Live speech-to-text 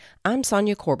I'm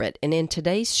Sonia Corbett, and in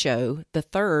today's show, the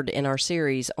third in our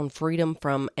series on freedom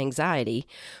from anxiety,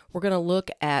 we're going to look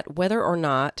at whether or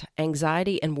not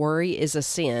anxiety and worry is a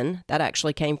sin. That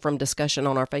actually came from discussion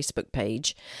on our Facebook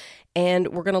page. And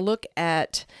we're going to look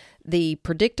at the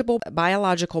predictable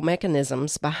biological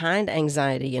mechanisms behind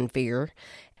anxiety and fear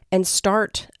and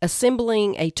start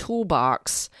assembling a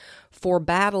toolbox for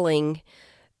battling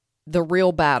the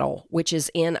real battle, which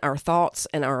is in our thoughts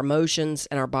and our emotions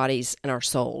and our bodies and our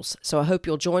souls. So I hope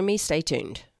you'll join me. Stay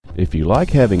tuned. If you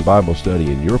like having Bible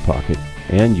study in your pocket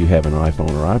and you have an iPhone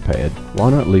or iPad,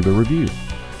 why not leave a review?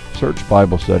 Search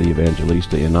Bible Study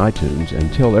Evangelista in iTunes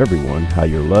and tell everyone how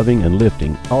you're loving and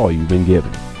lifting all you've been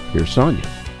given. Here's Sonia.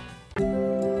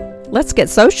 Let's get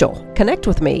social. Connect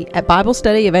with me at Bible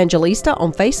Study Evangelista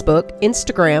on Facebook,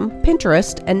 Instagram,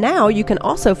 Pinterest, and now you can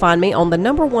also find me on the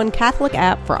 #1 Catholic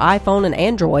app for iPhone and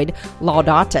Android,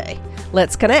 Laudate.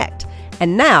 Let's connect.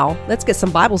 And now, let's get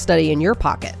some Bible study in your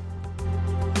pocket.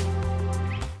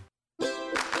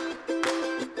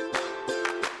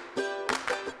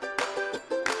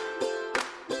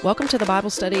 Welcome to the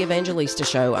Bible Study Evangelista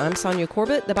Show. I'm Sonia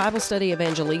Corbett, the Bible Study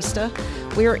Evangelista.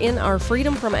 We are in our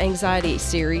Freedom from Anxiety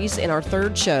series in our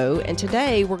third show, and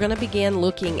today we're going to begin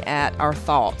looking at our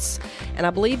thoughts. And I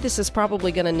believe this is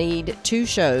probably going to need 2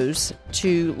 shows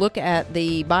to look at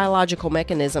the biological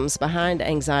mechanisms behind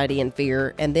anxiety and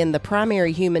fear, and then the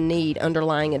primary human need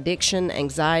underlying addiction,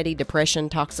 anxiety, depression,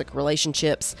 toxic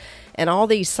relationships, and all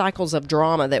these cycles of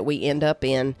drama that we end up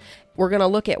in. We're going to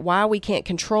look at why we can't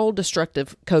control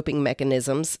destructive coping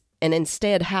mechanisms and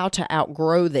instead how to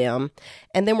outgrow them.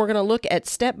 And then we're going to look at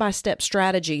step-by-step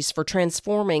strategies for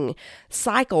transforming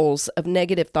cycles of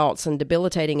negative thoughts and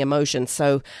debilitating emotions.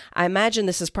 So I imagine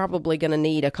this is probably going to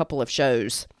need a couple of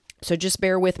shows. So just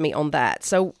bear with me on that.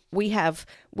 So we have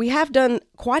done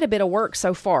quite a bit of work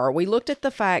so far. We looked at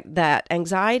the fact that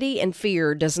anxiety and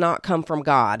fear does not come from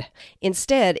God.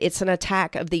 Instead, it's an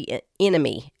attack of the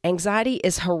enemy. Anxiety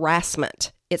is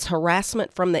harassment. It's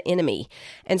harassment from the enemy.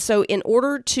 And so in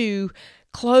order to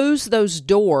close those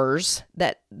doors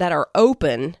that are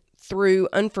open through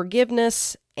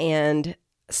unforgiveness and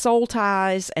soul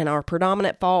ties and our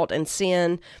predominant fault and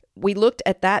sin, we looked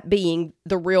at that being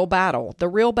the real battle. The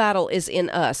real battle is in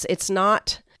us.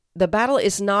 The battle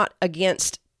is not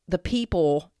against the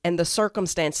people and the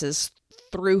circumstances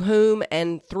through whom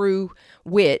and through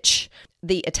which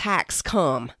the attacks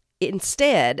come.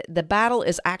 Instead, the battle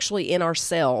is actually in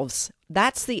ourselves.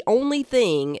 That's the only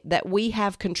thing that we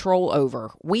have control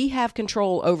over. We have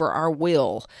control over our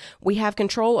will. We have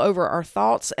control over our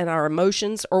thoughts and our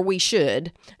emotions, or we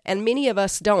should, and many of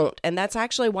us don't. And that's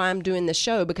actually why I'm doing this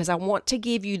show, because I want to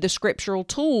give you the scriptural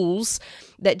tools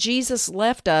that Jesus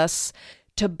left us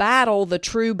to battle the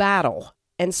true battle.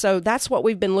 And so that's what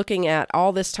we've been looking at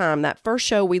all this time. That first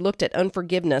show, we looked at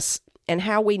unforgiveness and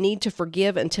how we need to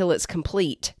forgive until it's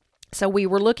complete. So we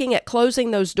were looking at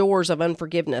closing those doors of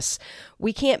unforgiveness.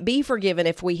 We can't be forgiven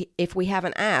if we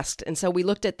haven't asked. And so we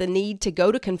looked at the need to go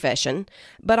to confession,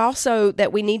 but also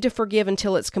that we need to forgive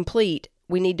until it's complete.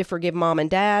 We need to forgive mom and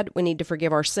dad. We need to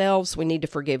forgive ourselves. We need to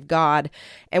forgive God.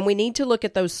 And we need to look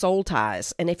at those soul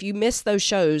ties. And if you missed those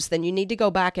shows, then you need to go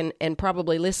back and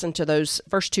probably listen to those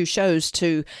first 2 shows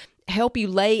to help you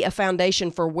lay a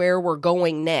foundation for where we're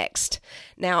going next.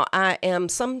 Now, I am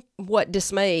somewhat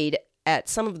dismayed at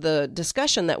some of the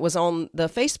discussion that was on the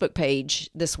Facebook page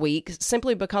this week,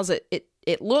 simply because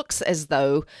it looks as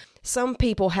though some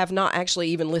people have not actually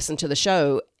even listened to the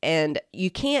show, and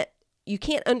you can't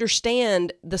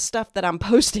understand the stuff that I'm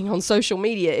posting on social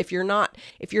media if you're not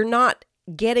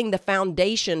getting the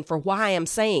foundation for why I'm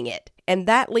saying it. And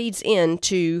that leads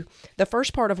into the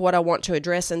first part of what I want to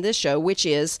address in this show, which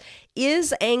is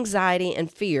anxiety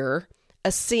and fear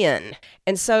a sin?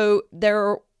 And so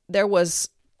there was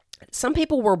some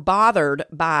people were bothered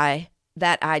by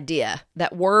that idea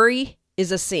that worry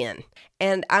is a sin.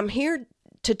 And I'm here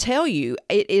to tell you,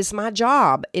 it is my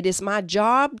job. It is my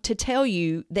job to tell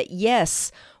you that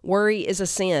yes, worry is a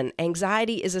sin.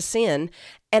 Anxiety is a sin.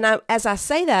 And as I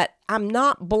say that, I'm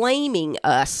not blaming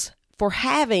us for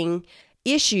having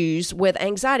issues with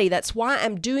anxiety. That's why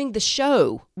I'm doing the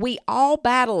show. We all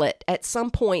battle it at some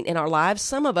point in our lives.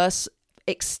 Some of us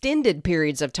extended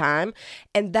periods of time,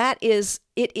 and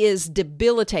it is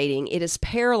debilitating. It is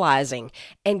paralyzing,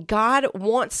 and God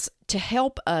wants to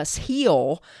help us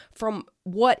heal from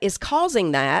what is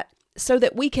causing that so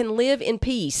that we can live in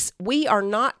peace. We are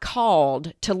not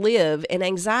called to live in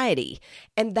anxiety,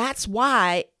 and that's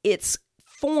why it's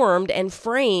formed and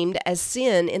framed as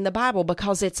sin in the Bible,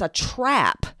 because it's a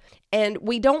trap. And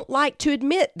we don't like to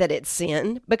admit that it's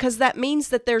sin because that means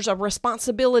that there's a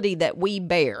responsibility that we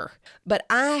bear. But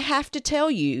I have to tell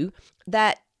you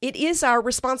that it is our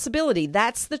responsibility.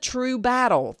 That's the true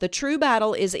battle. The true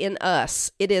battle is in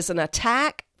us. It is an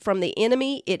attack from the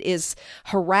enemy. It is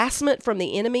harassment from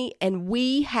the enemy. And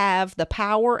we have the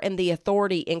power and the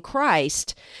authority in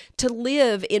Christ to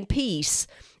live in peace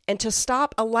and to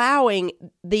stop allowing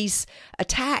these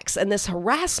attacks and this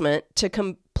harassment to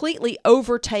completely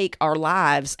overtake our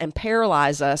lives and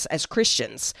paralyze us as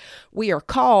Christians. We are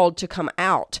called to come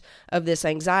out of this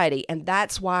anxiety, and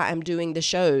that's why I'm doing the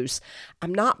shows.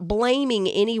 I'm not blaming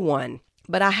anyone,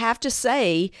 but I have to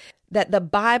say that the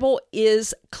Bible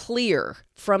is clear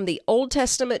from the Old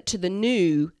Testament to the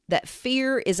New that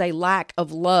fear is a lack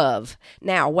of love.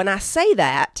 Now, when I say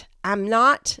that, I'm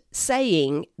not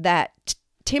saying that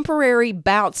temporary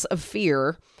bouts of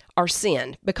fear are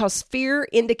sin, because fear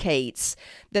indicates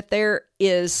that there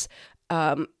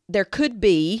could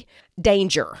be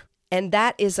danger. And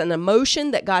that is an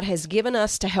emotion that God has given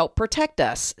us to help protect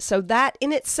us. So that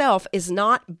in itself is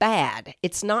not bad.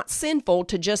 It's not sinful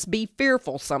to just be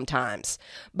fearful sometimes.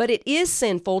 But it is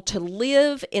sinful to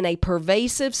live in a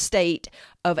pervasive state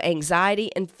of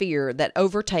anxiety and fear that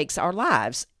overtakes our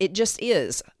lives. It just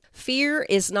is. Fear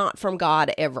is not from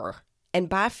God ever. And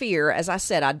by fear, as I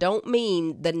said, I don't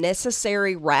mean the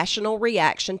necessary rational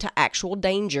reaction to actual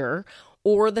danger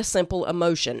or the simple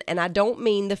emotion. And I don't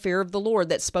mean the fear of the Lord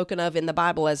that's spoken of in the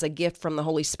Bible as a gift from the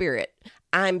Holy Spirit.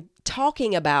 I'm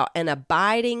talking about an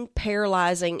abiding,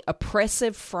 paralyzing,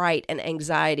 oppressive fright and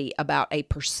anxiety about a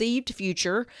perceived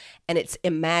future and its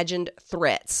imagined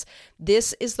threats.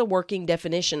 This is the working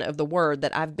definition of the word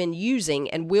that I've been using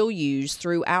and will use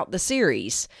throughout the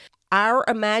series. Our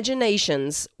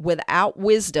imaginations without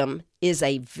wisdom is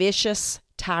a vicious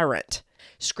tyrant.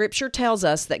 Scripture tells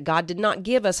us that God did not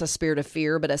give us a spirit of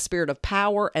fear, but a spirit of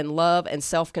power and love and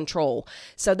self-control.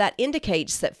 So that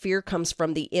indicates that fear comes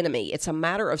from the enemy. It's a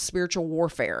matter of spiritual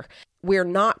warfare. We're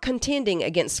not contending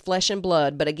against flesh and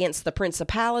blood, but against the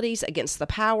principalities, against the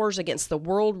powers, against the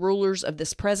world rulers of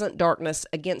this present darkness,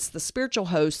 against the spiritual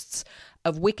hosts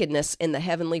of wickedness in the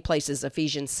heavenly places,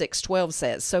 Ephesians 6:12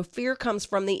 says. So fear comes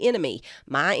from the enemy,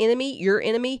 my enemy, your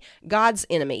enemy, God's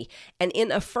enemy. And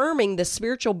in affirming the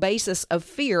spiritual basis of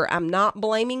fear, I'm not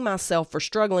blaming myself for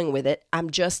struggling with it.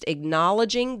 I'm just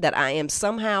acknowledging that I am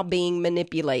somehow being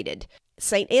manipulated.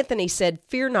 St. Anthony said,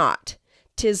 "Fear not.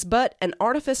 'Tis but an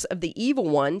artifice of the evil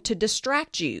one to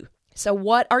distract you." So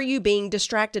what are you being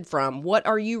distracted from? What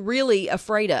are you really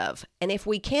afraid of? And if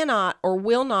we cannot or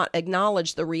will not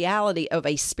acknowledge the reality of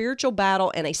a spiritual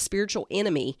battle and a spiritual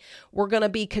enemy, we're going to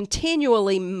be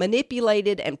continually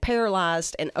manipulated and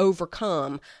paralyzed and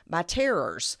overcome by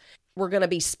terrors. We're going to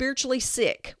be spiritually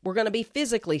sick. We're going to be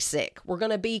physically sick. We're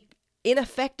going to be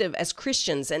ineffective as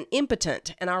Christians and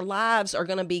impotent, and our lives are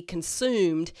going to be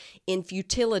consumed in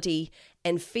futility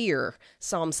and fear,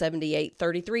 Psalm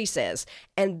 78:33 says.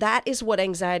 And that is what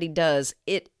anxiety does.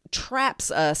 It traps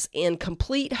us in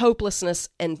complete hopelessness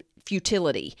and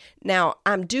futility. Now,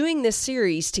 I'm doing this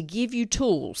series to give you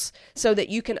tools so that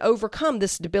you can overcome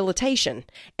this debilitation.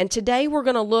 And today we're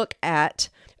going to look at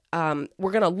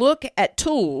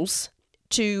tools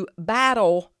to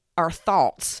battle our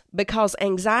thoughts, because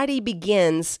anxiety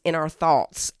begins in our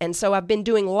thoughts. And so I've been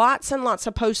doing lots and lots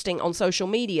of posting on social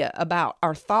media about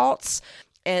our thoughts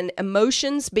and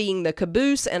emotions being the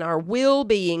caboose and our will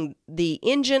being the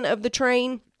engine of the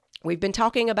train. We've been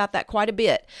talking about that quite a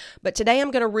bit, but today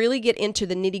I'm going to really get into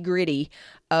the nitty-gritty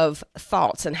of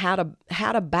thoughts and how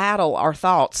to battle our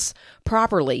thoughts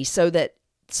properly so that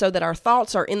our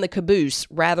thoughts are in the caboose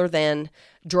rather than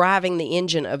driving the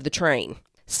engine of the train.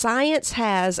 Science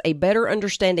has a better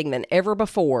understanding than ever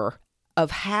before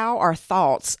of how our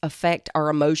thoughts affect our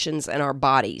emotions and our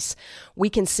bodies. We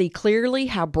can see clearly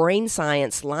how brain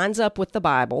science lines up with the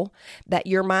Bible, that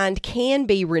your mind can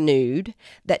be renewed,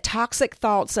 that toxic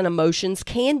thoughts and emotions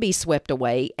can be swept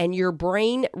away, and your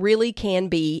brain really can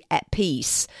be at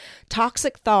peace.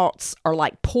 Toxic thoughts are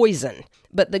like poison.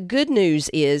 But the good news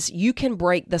is you can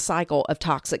break the cycle of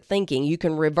toxic thinking. You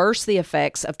can reverse the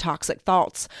effects of toxic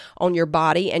thoughts on your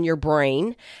body and your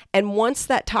brain. And once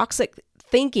that toxic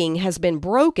thinking has been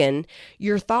broken,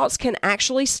 your thoughts can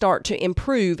actually start to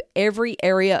improve every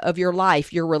area of your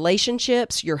life, your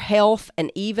relationships, your health,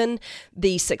 and even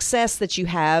the success that you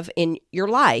have in your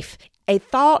life. A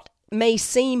thought may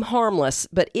seem harmless,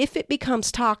 but if it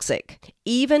becomes toxic,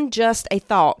 even just a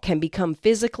thought can become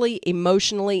physically,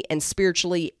 emotionally, and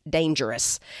spiritually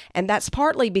dangerous. And that's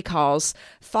partly because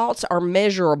thoughts are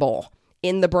measurable.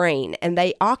 in the brain, and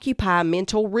they occupy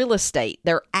mental real estate.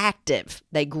 They're active.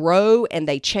 They grow and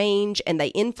they change and they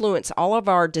influence all of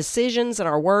our decisions and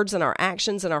our words and our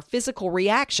actions and our physical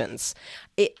reactions.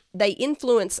 They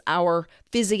influence our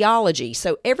physiology.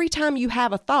 So every time you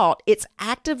have a thought, it's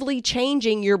actively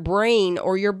changing your brain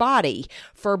or your body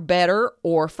for better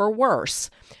or for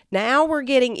worse. Now we're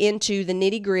getting into the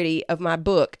nitty-gritty of my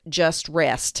book, Just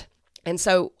Rest. And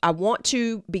so I want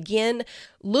to begin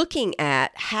looking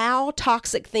at how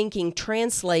toxic thinking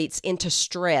translates into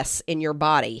stress in your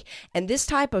body. And this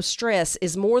type of stress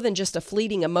is more than just a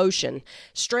fleeting emotion.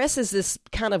 Stress is this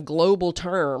kind of global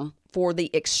term for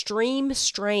the extreme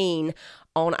strain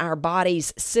on our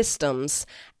body's systems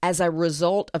as a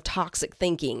result of toxic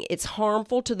thinking. It's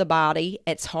harmful to the body,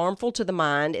 it's harmful to the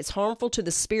mind, it's harmful to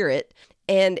the spirit,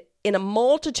 and in a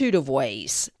multitude of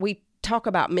ways. We talk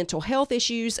about mental health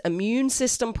issues, immune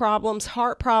system problems,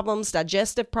 heart problems,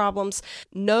 digestive problems.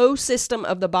 No system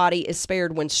of the body is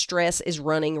spared when stress is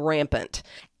running rampant.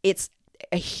 It's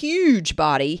a huge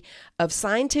body of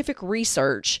scientific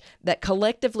research that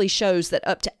collectively shows that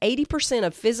up to 80%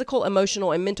 of physical,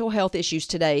 emotional, and mental health issues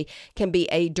today can be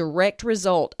a direct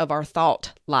result of our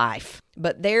thought life.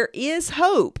 But there is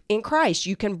hope in Christ.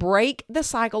 You can break the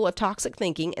cycle of toxic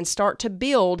thinking and start to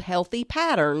build healthy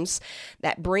patterns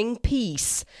that bring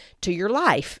peace to your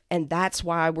life. And that's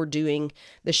why we're doing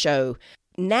the show.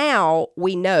 Now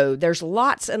we know there's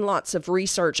lots and lots of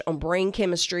research on brain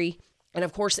chemistry. And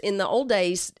of course, in the old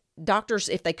days, doctors,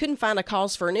 if they couldn't find a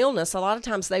cause for an illness, a lot of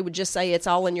times they would just say it's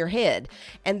all in your head.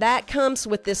 And that comes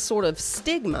with this sort of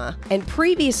stigma. And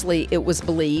previously, it was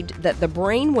believed that the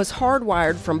brain was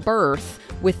hardwired from birth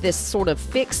with this sort of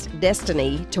fixed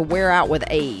destiny to wear out with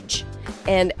age.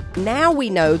 And now we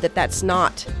know that that's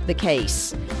not the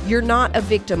case. You're not a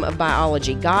victim of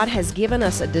biology. God has given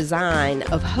us a design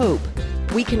of hope.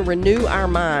 We can renew our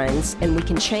minds, and we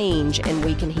can change, and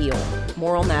we can heal.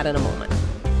 More on that in a moment.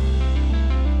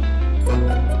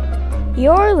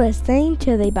 You're listening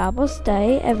to the Bible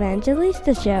Study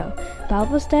Evangelista Show.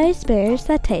 Bible study experience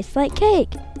that tastes like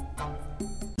cake.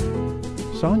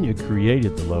 Sonia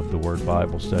created the Love the Word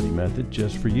Bible study method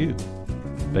just for you,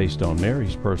 based on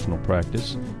Mary's personal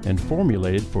practice and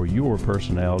formulated for your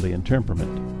personality and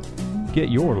temperament. Get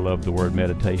your Love the Word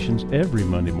meditations every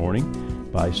Monday morning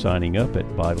by signing up at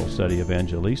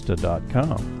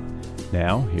BibleStudyEvangelista.com.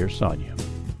 Now, here's Sonia.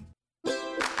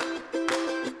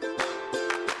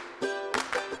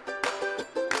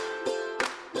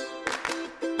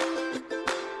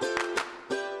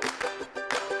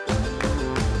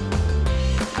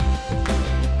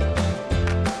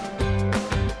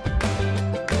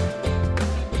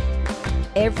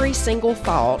 Every single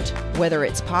thought, whether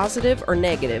it's positive or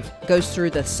negative, goes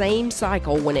through the same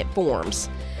cycle when it forms.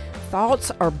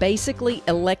 Thoughts are basically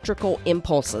electrical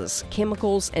impulses,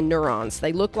 chemicals, and neurons.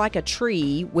 They look like a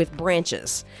tree with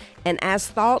branches. And as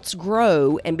thoughts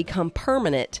grow and become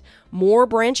permanent, more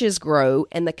branches grow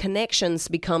and the connections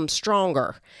become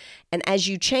stronger. And as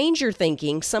you change your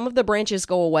thinking, some of the branches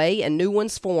go away and new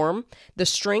ones form, the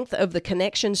strength of the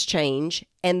connections change,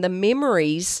 and the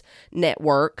memories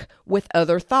network with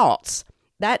other thoughts.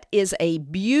 That is a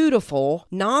beautiful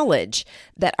knowledge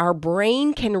that our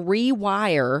brain can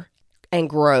rewire and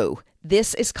grow.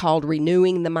 This is called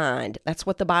renewing the mind. That's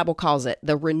what the Bible calls it,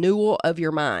 the renewal of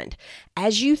your mind.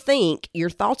 As you think, your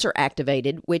thoughts are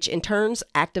activated, which in turn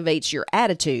activates your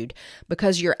attitude,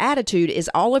 because your attitude is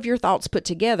all of your thoughts put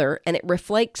together, and it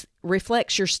reflects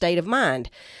your state of mind.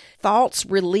 Thoughts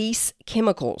release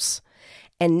chemicals,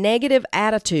 and negative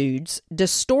attitudes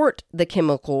distort the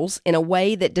chemicals in a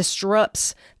way that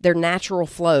disrupts their natural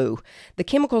flow. The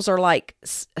chemicals are like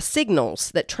signals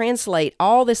that translate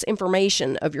all this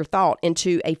information of your thought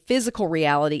into a physical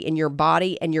reality in your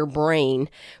body and your brain,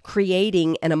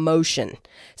 creating an emotion.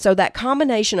 So that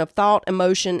combination of thought,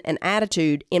 emotion, and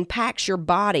attitude impacts your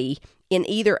body in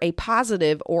either a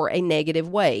positive or a negative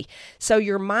way. So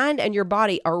your mind and your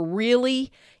body are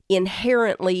really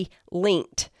inherently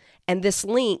linked. And this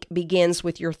link begins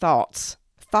with your thoughts.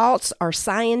 Thoughts are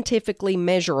scientifically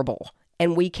measurable,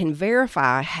 and we can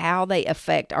verify how they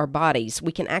affect our bodies.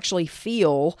 We can actually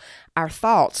feel our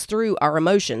thoughts through our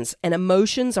emotions, and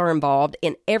emotions are involved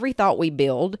in every thought we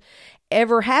build,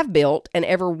 ever have built, and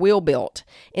ever will build.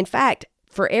 In fact,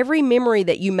 for every memory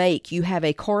that you make, you have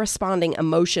a corresponding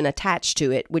emotion attached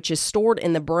to it, which is stored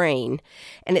in the brain,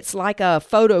 and it's like a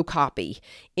photocopy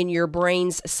in your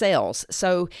brain's cells.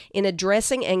 So in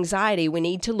addressing anxiety, we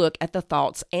need to look at the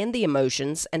thoughts and the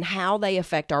emotions and how they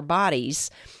affect our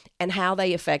bodies and how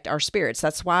they affect our spirits.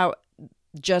 That's why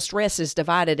Just Rest is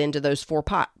divided into those four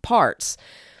parts.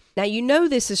 Now, you know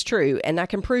this is true, and I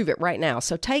can prove it right now.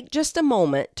 So take just a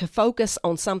moment to focus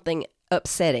on something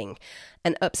upsetting,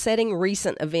 an upsetting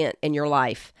recent event in your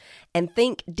life, and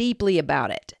think deeply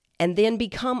about it. And then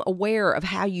become aware of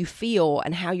how you feel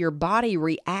and how your body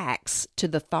reacts to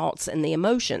the thoughts and the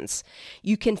emotions.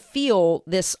 You can feel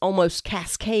this almost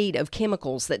cascade of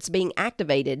chemicals that's being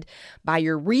activated by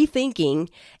your rethinking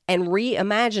and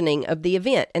reimagining of the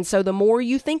event. And so the more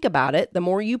you think about it, the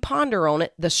more you ponder on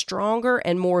it, the stronger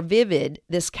and more vivid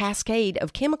this cascade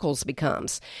of chemicals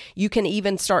becomes. You can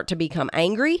even start to become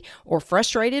angry or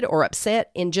frustrated or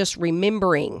upset in just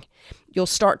remembering. You'll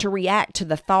start to react to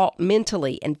the thought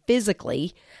mentally and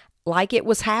physically like it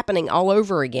was happening all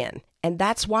over again. And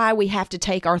that's why we have to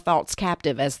take our thoughts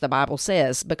captive, as the Bible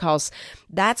says, because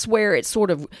that's where it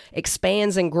sort of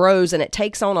expands and grows and it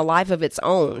takes on a life of its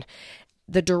own.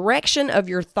 The direction of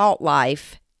your thought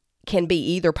life can be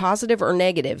either positive or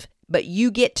negative, but you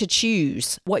get to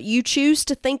choose. What you choose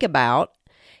to think about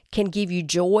can give you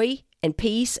joy and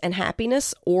peace and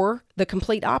happiness, or the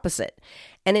complete opposite.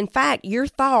 And in fact, your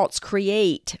thoughts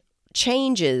create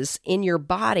changes in your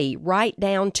body right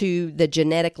down to the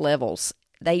genetic levels.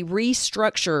 They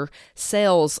restructure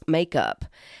cells' makeup.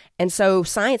 And so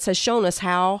science has shown us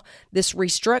how this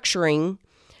restructuring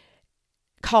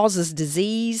causes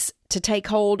disease to take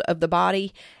hold of the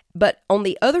body. But on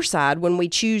the other side, when we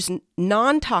choose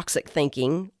non-toxic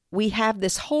thinking, we have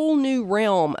this whole new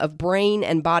realm of brain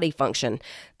and body function.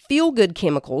 Feel-good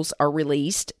chemicals are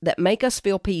released that make us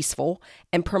feel peaceful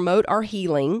and promote our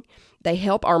healing. They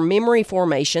help our memory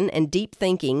formation and deep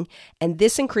thinking, and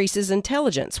this increases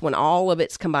intelligence when all of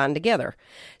it's combined together.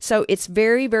 So it's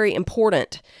very, very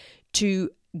important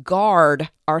to guard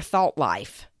our thought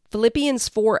life. Philippians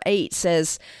 4:8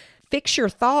 says, "Fix your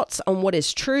thoughts on what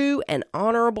is true and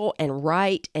honorable and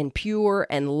right and pure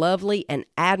and lovely and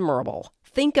admirable.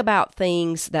 Think about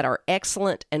things that are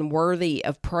excellent and worthy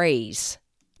of praise."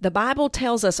 The Bible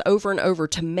tells us over and over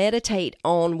to meditate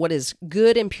on what is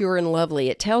good and pure and lovely.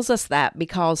 It tells us that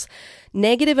because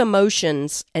negative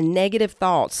emotions and negative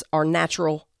thoughts are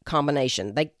natural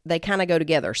combination. They kind of go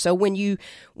together. So when you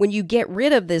get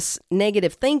rid of this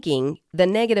negative thinking, the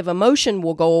negative emotion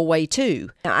will go away too.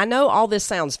 Now, I know all this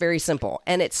sounds very simple,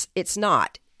 and it's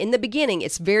not. In the beginning,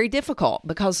 it's very difficult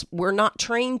because we're not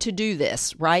trained to do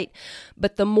this, right?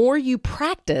 But the more you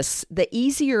practice, the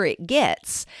easier it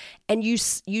gets. And you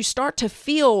start to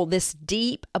feel this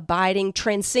deep, abiding,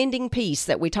 transcending peace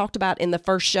that we talked about in the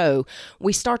first show.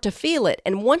 We start to feel it.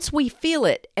 And once we feel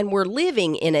it and we're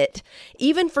living in it,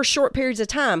 even for short periods of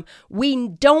time, we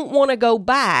don't want to go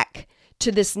back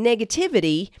to this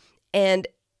negativity and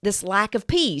this lack of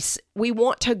peace. We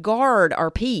want to guard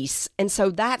our peace. And so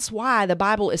that's why the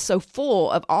Bible is so full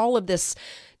of all of this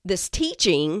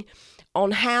teaching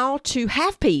on how to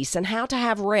have peace and how to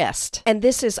have rest. And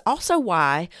this is also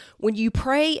why when you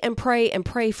pray and pray and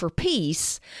pray for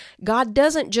peace, God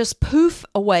doesn't just poof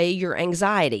away your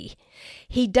anxiety.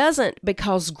 He doesn't,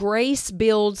 because grace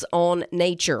builds on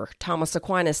nature, Thomas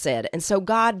Aquinas said. And so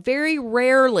God very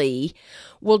rarely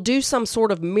will do some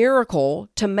sort of miracle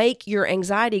to make your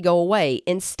anxiety go away.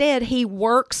 Instead, he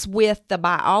works with the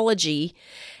biology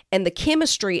and the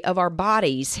chemistry of our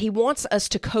bodies. He wants us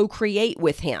to co-create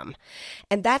with him.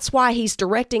 And that's why he's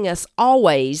directing us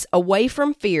always away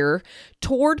from fear,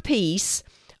 toward peace,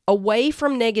 away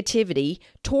from negativity,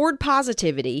 toward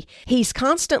positivity. He's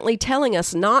constantly telling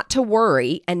us not to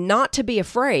worry and not to be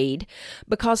afraid,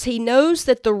 because he knows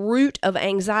that the root of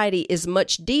anxiety is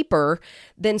much deeper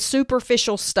than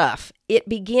superficial stuff. It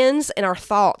begins in our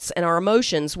thoughts and our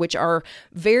emotions, which are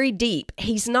very deep.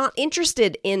 He's not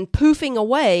interested in poofing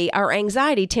away our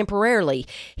anxiety temporarily.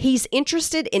 He's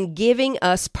interested in giving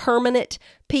us permanent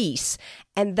peace.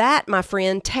 And that, my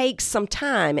friend, takes some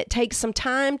time. It takes some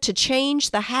time to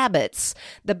change the habits,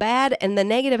 the bad and the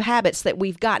negative habits that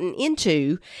we've gotten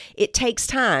into. It takes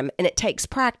time and it takes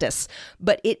practice,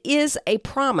 but it is a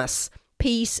promise.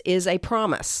 Peace is a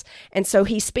promise. And so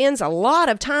he spends a lot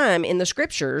of time in the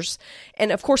scriptures.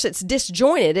 And of course, it's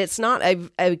disjointed. It's not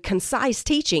a concise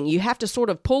teaching. You have to sort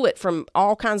of pull it from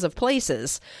all kinds of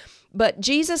places. But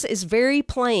Jesus is very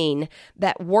plain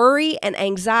that worry and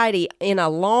anxiety in a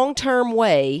long-term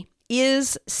way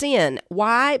is sin.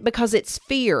 Why? Because it's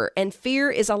fear, and fear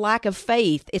is a lack of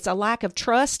faith. It's a lack of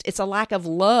trust. It's a lack of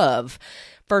love.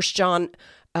 1 John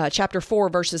chapter 4,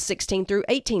 verses 16 through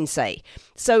 18 say.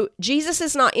 So Jesus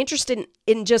is not interested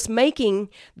in just making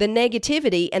the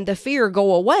negativity and the fear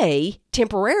go away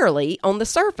temporarily on the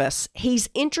surface. He's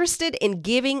interested in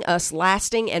giving us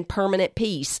lasting and permanent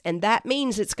peace, and that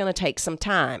means it's going to take some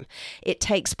time. It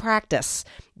takes practice.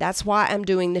 That's why I'm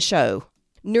doing the show.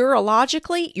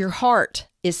 Neurologically, your heart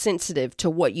is sensitive to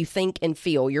what you think and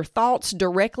feel. Your thoughts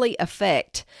directly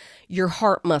affect your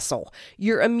heart muscle.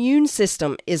 Your immune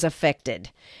system is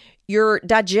affected. Your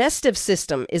digestive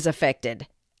system is affected.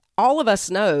 All of us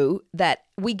know that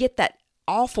we get that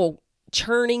awful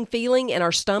churning feeling in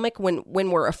our stomach when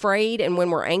we're afraid and when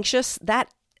we're anxious. That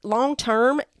long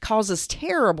term causes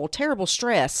terrible, terrible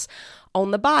stress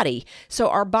on the body. So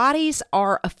our bodies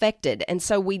are affected. And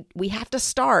so we have to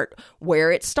start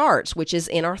where it starts, which is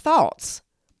in our thoughts.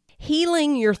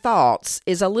 Healing your thoughts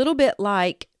is a little bit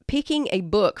like picking a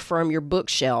book from your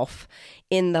bookshelf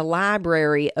in the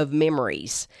library of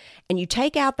memories. And you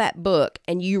take out that book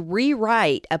and you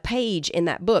rewrite a page in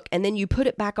that book, and then you put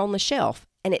it back on the shelf,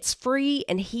 and it's free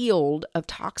and healed of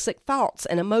toxic thoughts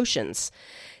and emotions.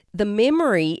 The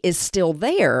memory is still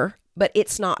there, but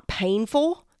it's not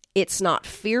painful. It's not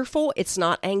fearful. It's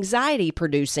not anxiety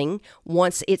producing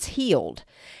once it's healed.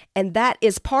 And that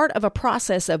is part of a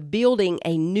process of building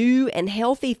a new and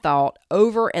healthy thought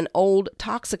over an old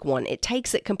toxic one. It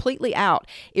takes it completely out.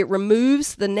 It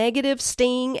removes the negative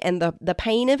sting and the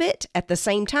pain of it at the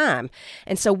same time.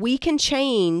 And so we can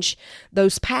change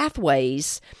those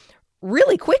pathways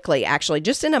really quickly, actually,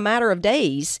 just in a matter of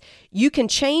days. You can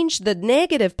change the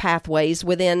negative pathways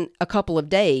within a couple of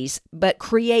days, but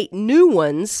create new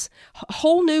ones,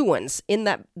 whole new ones in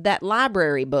that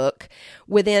library book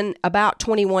within about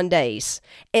 21 days.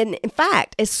 And in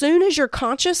fact, as soon as you're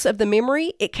conscious of the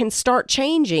memory, it can start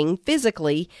changing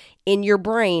physically in your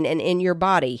brain and in your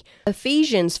body.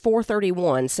 Ephesians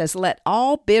 4:31 says, "Let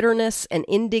all bitterness and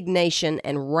indignation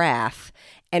and wrath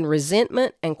and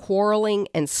resentment and quarreling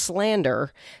and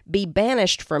slander be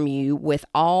banished from you with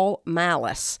all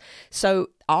malice." So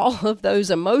all of those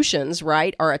emotions,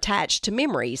 right, are attached to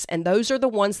memories, and those are the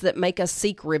ones that make us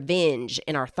seek revenge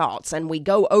in our thoughts, and we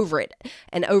go over it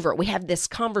and over it. We have this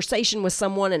conversation with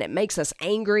someone and it makes us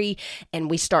angry, and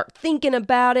we start thinking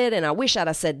about it, and I wish I'd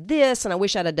have said this, and I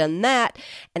wish I'd have done that,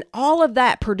 and all of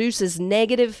that produces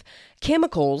negative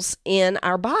chemicals in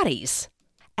our bodies.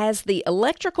 As the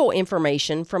electrical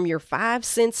information from your 5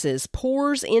 senses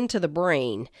pours into the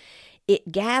brain,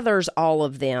 it gathers all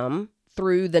of them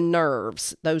through the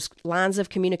nerves, those lines of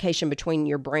communication between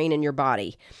your brain and your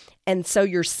body. And so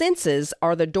your senses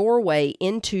are the doorway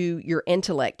into your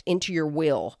intellect, into your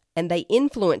will, and they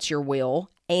influence your will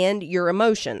and your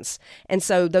emotions. And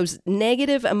so those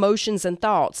negative emotions and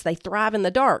thoughts, they thrive in the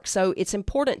dark. So it's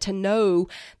important to know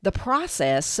the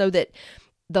process so that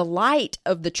the light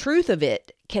of the truth of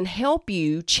it can help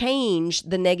you change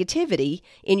the negativity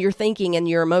in your thinking and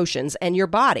your emotions and your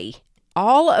body.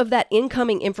 All of that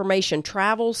incoming information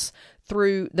travels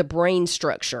through the brain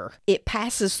structure. It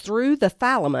passes through the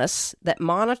thalamus that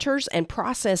monitors and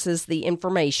processes the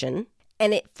information,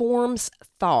 and it forms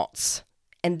thoughts.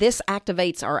 And this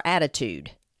activates our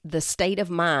attitude, the state of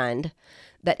mind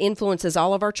that influences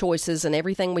all of our choices and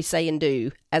everything we say and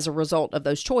do as a result of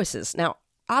those choices. Now,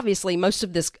 obviously, most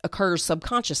of this occurs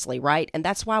subconsciously, right? And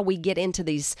that's why we get into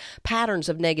these patterns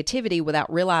of negativity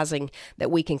without realizing that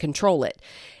we can control it.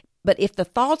 But if the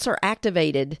thoughts are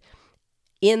activated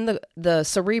in the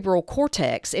cerebral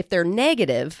cortex, if they're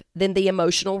negative, then the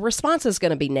emotional response is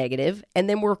going to be negative, and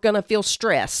then we're going to feel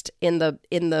stressed in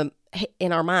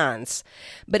our minds.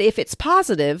 But if it's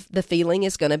positive, the feeling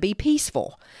is going to be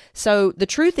peaceful. So the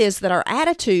truth is that our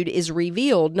attitude is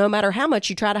revealed no matter how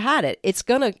much you try to hide it. It's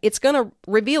going to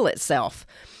reveal itself.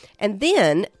 And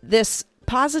then this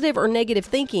positive or negative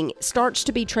thinking starts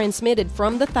to be transmitted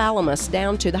from the thalamus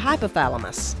down to the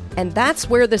hypothalamus. And that's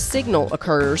where the signal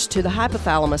occurs to the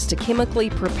hypothalamus to chemically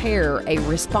prepare a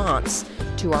response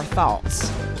to our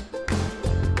thoughts.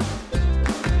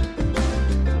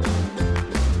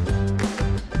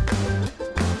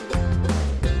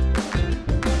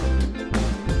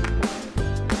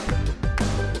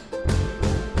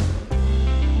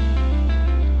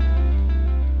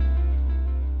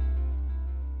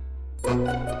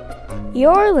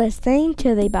 You're listening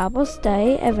to the Bible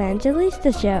Study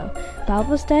Evangelista Show,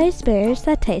 Bible study experience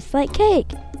that tastes like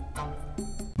cake.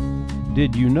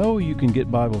 Did you know you can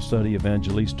get Bible Study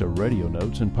Evangelista radio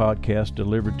notes and podcasts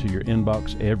delivered to your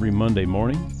inbox every Monday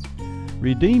morning?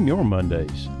 Redeem your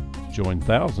Mondays. Join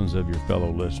thousands of your fellow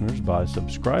listeners by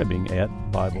subscribing at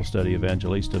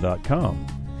BibleStudyEvangelista.com.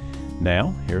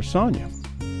 Now, here's Sonia.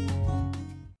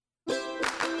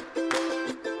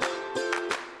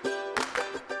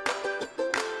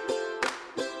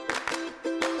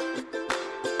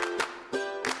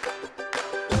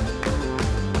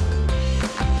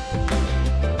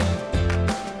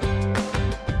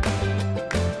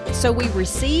 So we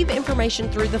receive information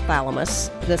through the thalamus,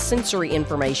 the sensory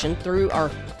information through our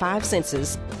 5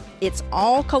 senses. It's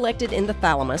all collected in the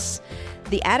thalamus.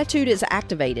 the attitude is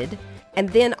activated, and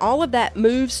then all of that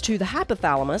moves to the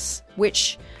hypothalamus,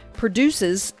 which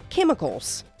produces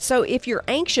chemicals. So if you're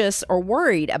anxious or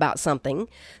worried about something,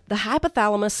 the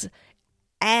hypothalamus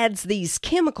adds these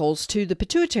chemicals to the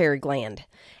pituitary gland.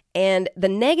 And the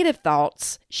negative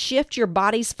thoughts shift your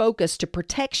body's focus to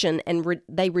protection, and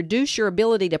they reduce your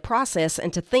ability to process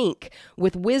and to think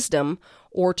with wisdom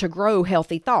or to grow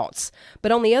healthy thoughts.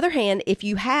 But on the other hand, if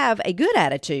you have a good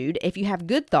attitude, if you have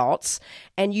good thoughts,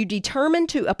 and you determine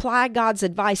to apply God's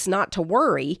advice not to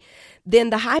worry, then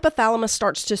the hypothalamus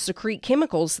starts to secrete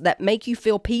chemicals that make you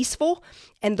feel peaceful,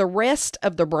 and the rest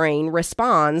of the brain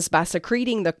responds by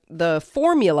secreting the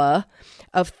formula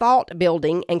of thought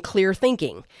building and clear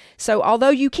thinking. So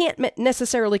although you can't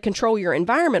necessarily control your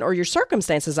environment or your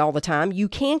circumstances all the time, you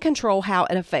can control how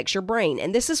it affects your brain.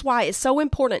 And this is why it's so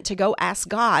important to go ask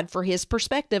God for His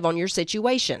perspective on your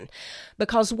situation.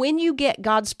 Because when you get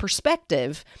God's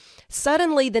perspective,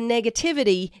 suddenly the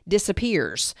negativity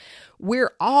disappears.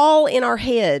 We're all in our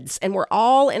heads and we're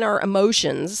all in our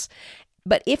emotions.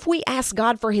 But if we ask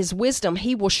God for His wisdom,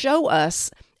 He will show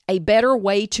us a better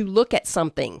way to look at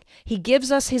something. He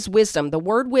gives us His wisdom. The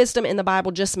word wisdom in the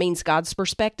Bible just means God's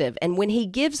perspective. And when He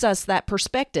gives us that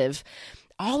perspective,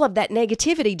 all of that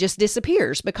negativity just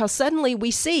disappears, because suddenly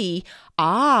we see,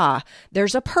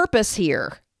 there's a purpose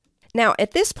here. Now,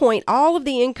 at this point, all of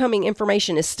the incoming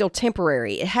information is still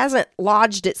temporary. It hasn't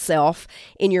lodged itself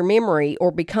in your memory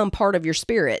or become part of your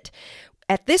spirit.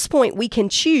 At this point, we can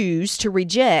choose to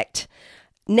reject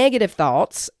negative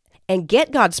thoughts and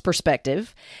get God's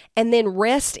perspective, and then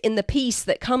rest in the peace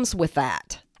that comes with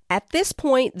that. At this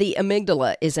point, the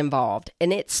amygdala is involved,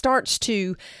 and it starts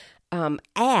to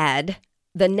add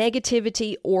the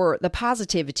negativity or the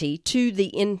positivity to the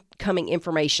incoming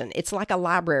information. It's like a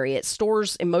library. It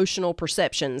stores emotional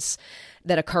perceptions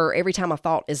that occur every time a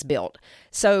thought is built.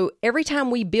 So every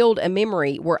time we build a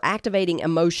memory, we're activating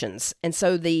emotions. And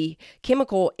so the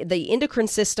endocrine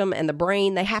system and the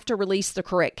brain, they have to release the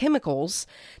correct chemicals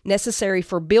necessary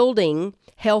for building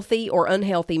healthy or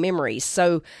unhealthy memories.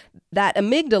 So that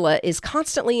amygdala is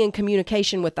constantly in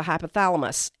communication with the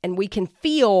hypothalamus, and we can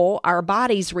feel our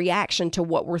body's reaction to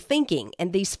what we're thinking.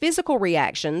 And these physical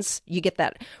reactions, you get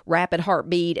that rapid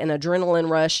heartbeat and adrenaline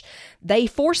rush, they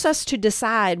force us to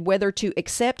decide whether to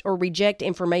accept or reject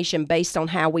information based on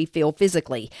how we feel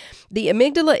physically. The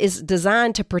amygdala is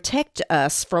designed to protect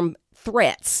us from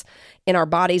threats in our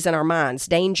bodies and our minds,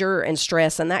 danger and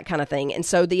stress and that kind of thing. And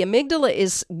so the amygdala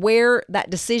is where that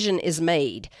decision is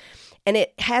made. And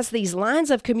it has these lines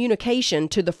of communication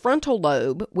to the frontal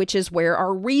lobe, which is where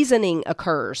our reasoning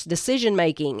occurs,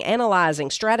 decision-making, analyzing,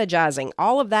 strategizing.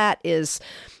 All of that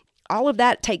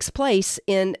takes place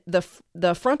in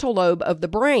the frontal lobe of the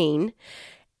brain,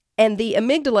 and the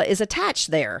amygdala is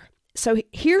attached there. So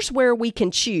here's where we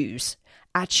can choose.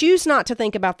 I choose not to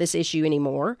think about this issue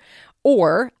anymore,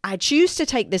 or I choose to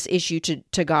take this issue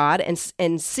to God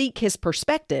and seek His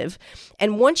perspective.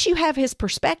 And once you have His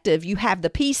perspective, you have the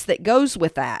peace that goes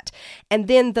with that. And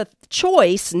then the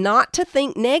choice not to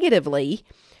think negatively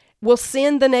will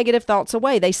send the negative thoughts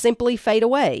away. They simply fade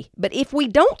away. But if we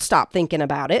don't stop thinking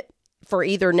about it, for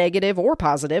either negative or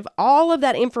positive, all of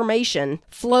that information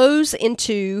flows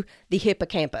into the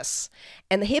hippocampus.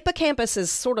 And the hippocampus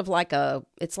is sort of like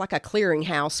it's like a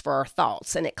clearinghouse for our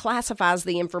thoughts, and it classifies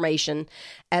the information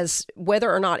as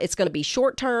whether or not it's going to be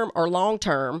short-term or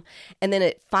long-term, and then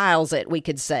it files it, we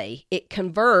could say. It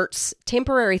converts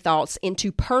temporary thoughts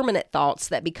into permanent thoughts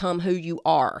that become who you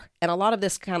are. And a lot of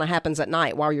this kind of happens at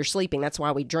night while you're sleeping. That's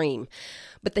why we dream.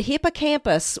 But the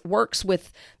hippocampus works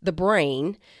with the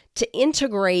brain to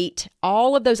integrate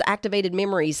all of those activated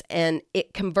memories, and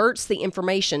it converts the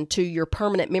information to your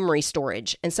permanent memory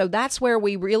storage. And so that's where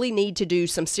we really need to do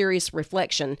some serious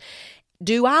reflection.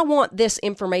 Do I want this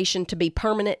information to be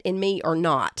permanent in me or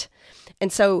not?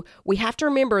 And so we have to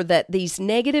remember that these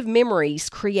negative memories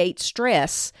create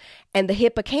stress, and the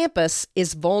hippocampus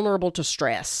is vulnerable to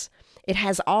stress. It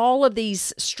has all of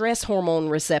these stress hormone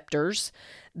receptors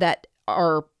that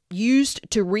are used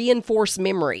to reinforce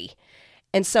memory.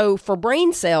 And so for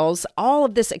brain cells, all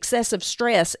of this excessive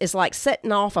stress is like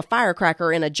setting off a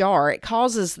firecracker in a jar. It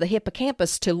causes the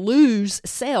hippocampus to lose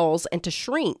cells and to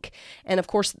shrink. And of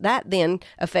course, that then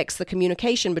affects the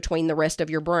communication between the rest of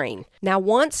your brain. Now,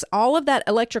 once all of that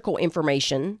electrical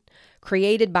information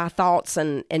created by thoughts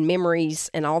and memories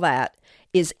and all that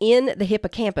is in the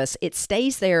hippocampus, it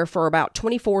stays there for about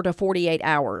 24 to 48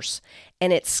 hours,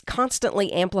 and it's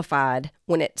constantly amplified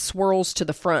when it swirls to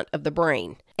the front of the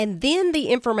brain. And then the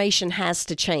information has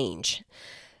to change.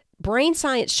 Brain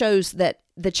science shows that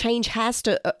the change has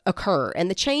to occur. And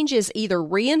the change is either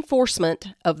reinforcement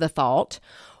of the thought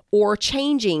or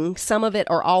changing some of it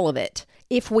or all of it.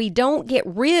 If we don't get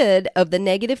rid of the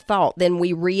negative thought, then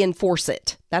we reinforce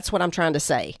it. That's what I'm trying to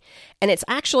say. And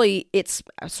it's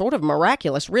sort of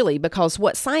miraculous, really, because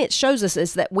what science shows us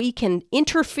is that we can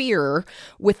interfere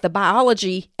with the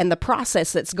biology and the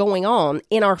process that's going on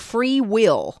in our free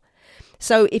will.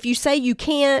 So if you say you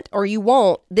can't or you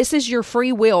won't, this is your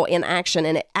free will in action,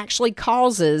 and it actually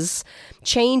causes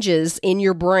changes in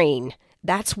your brain.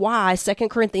 That's why 2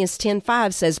 Corinthians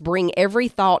 10:5 says, bring every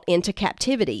thought into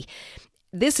captivity.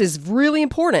 This is really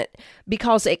important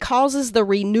because it causes the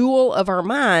renewal of our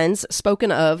minds spoken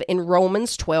of in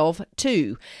Romans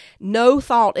 12:2. No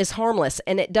thought is harmless,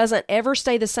 and it doesn't ever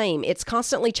stay the same. It's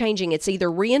constantly changing. It's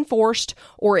either reinforced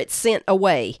or it's sent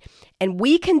away. And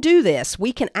we can do this.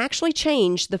 We can actually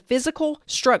change the physical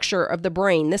structure of the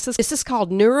brain. This is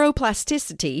called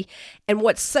neuroplasticity. And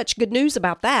what's such good news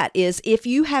about that is if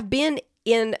you have been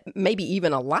in maybe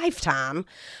even a lifetime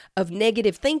of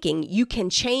negative thinking, you can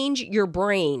change your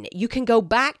brain. You can go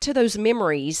back to those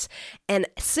memories and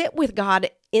sit with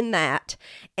God in that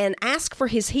and ask for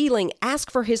his healing, ask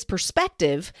for his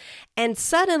perspective, and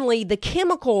suddenly the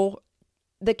chemical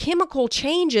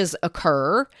changes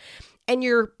occur and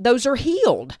those are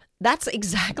healed. That's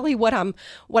exactly what I'm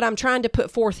trying to put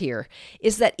forth here,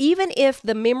 is that even if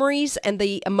the memories and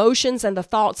the emotions and the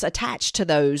thoughts attached to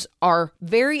those are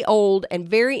very old and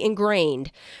very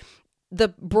ingrained, the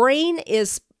brain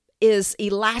is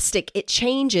elastic. It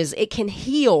changes. It can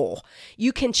heal.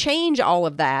 You can change all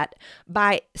of that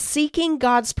by seeking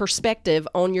God's perspective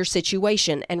on your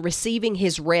situation and receiving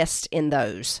his rest in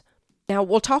those. Now,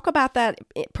 we'll talk about that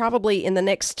probably in the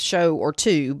next show or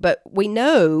two, but we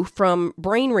know from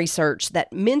brain research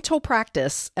that mental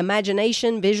practice,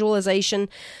 imagination, visualization,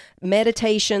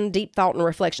 meditation, deep thought, and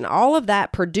reflection, all of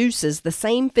that produces the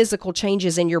same physical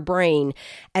changes in your brain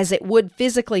as it would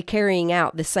physically carrying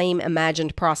out the same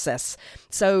imagined process.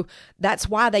 So that's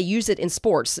why they use it in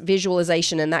sports,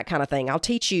 visualization and that kind of thing. I'll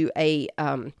teach you a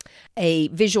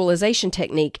visualization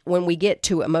technique when we get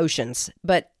to emotions,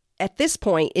 but at this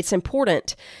point, it's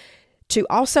important to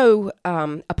also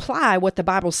apply what the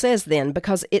Bible says then,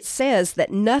 because it says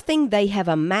that nothing they have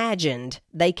imagined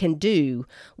they can do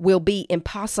will be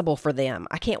impossible for them.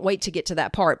 I can't wait to get to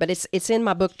that part, but it's in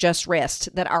my book, Just Rest,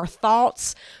 that our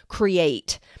thoughts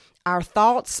create. Our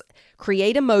thoughts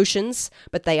create emotions,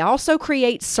 but they also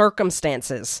create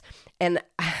circumstances. And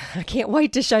I can't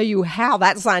wait to show you how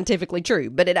that's scientifically true,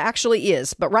 but it actually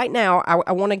is. But right now,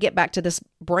 I want to get back to this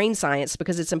brain science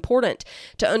because it's important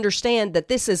to understand that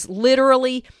this is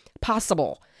literally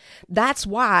possible. That's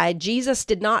why Jesus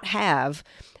did not have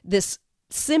this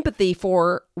sympathy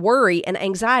for worry and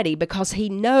anxiety, because he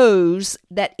knows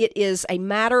that it is a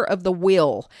matter of the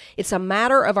will. It's a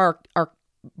matter of our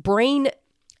brain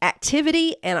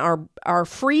activity and our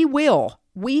free will.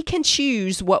 We can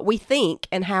choose what we think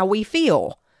and how we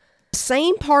feel. The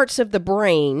same parts of the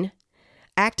brain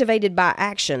activated by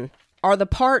action are the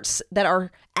parts that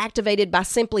are activated by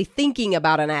simply thinking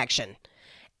about an action.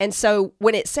 And so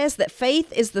when it says that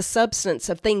faith is the substance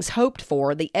of things hoped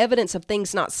for, the evidence of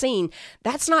things not seen,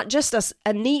 that's not just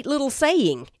a neat little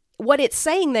saying. What it's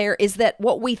saying there is that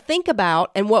what we think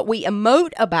about and what we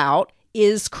emote about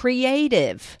is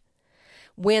creative.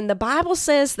 When the Bible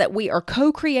says that we are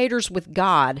co-creators with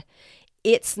God,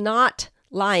 it's not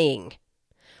lying.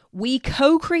 We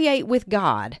co-create with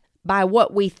God by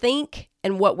what we think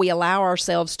and what we allow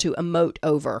ourselves to emote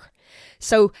over.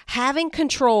 So having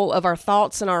control of our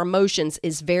thoughts and our emotions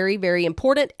is very, very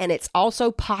important, and it's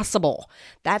also possible.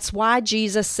 That's why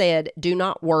Jesus said, do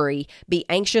not worry, be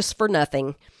anxious for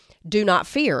nothing, do not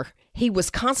fear. He was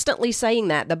constantly saying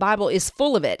that. The Bible is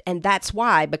full of it. And that's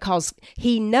why, because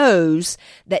he knows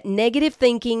that negative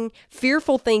thinking,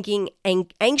 fearful thinking,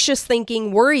 and anxious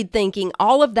thinking, worried thinking,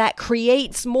 all of that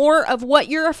creates more of what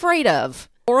you're afraid of.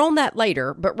 More on that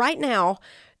later. But right now,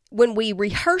 when we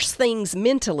rehearse things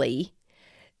mentally,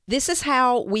 this is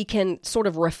how we can sort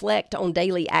of reflect on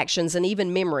daily actions and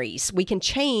even memories. We can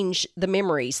change the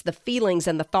memories, the feelings,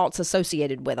 and the thoughts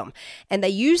associated with them. And they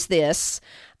use this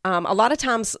a lot of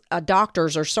times,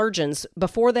 doctors or surgeons,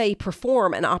 before they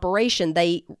perform an operation,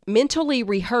 they mentally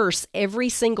rehearse every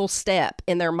single step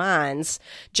in their minds,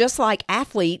 just like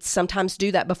athletes sometimes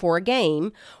do that before a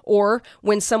game, or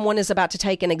when someone is about to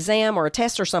take an exam or a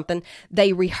test or something,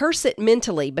 they rehearse it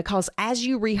mentally, because as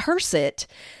you rehearse it,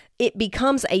 it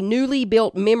becomes a newly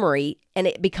built memory, and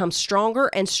it becomes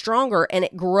stronger and stronger, and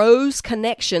it grows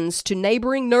connections to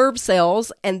neighboring nerve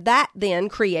cells, and that then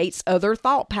creates other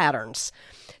thought patterns.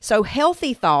 So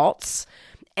healthy thoughts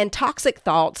and toxic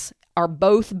thoughts are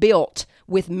both built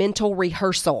with mental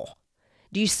rehearsal.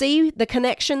 Do you see the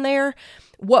connection there?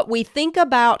 What we think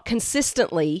about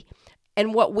consistently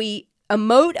and what we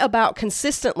emote about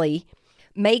consistently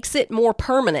makes it more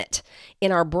permanent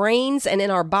in our brains and in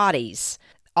our bodies.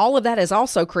 All of that is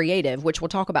also creative, which we'll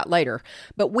talk about later.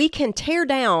 But we can tear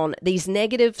down these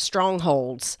negative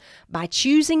strongholds by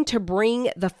choosing to bring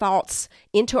the thoughts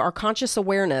into our conscious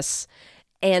awareness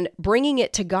and bringing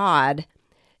it to God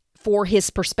for His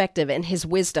perspective and His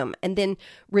wisdom, and then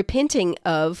repenting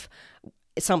of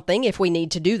something if we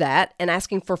need to do that and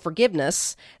asking for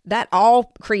forgiveness. That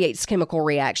all creates chemical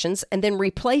reactions, and then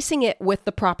replacing it with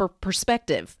the proper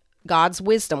perspective, God's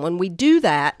wisdom. When we do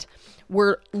that,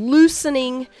 we're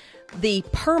loosening the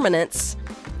permanence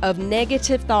of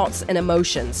negative thoughts and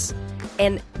emotions.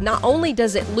 And not only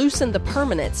does it loosen the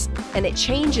permanence and it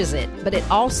changes it, but it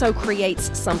also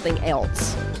creates something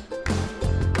else.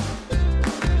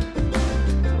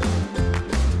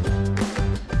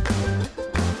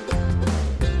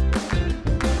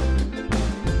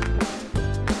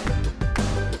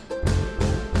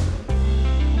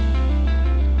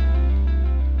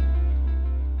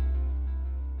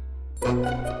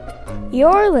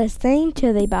 You're listening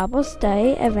to the Bible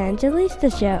Study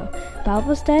Evangelista Show.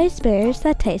 Bible study experience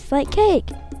that tastes like cake.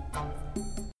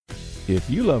 If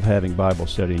you love having Bible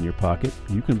study in your pocket,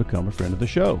 you can become a friend of the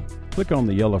show. Click on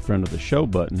the yellow Friend of the Show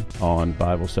button on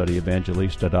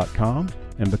BibleStudyEvangelista.com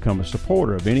and become a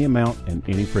supporter of any amount and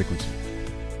any frequency.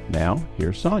 Now,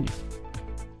 here's Sonia.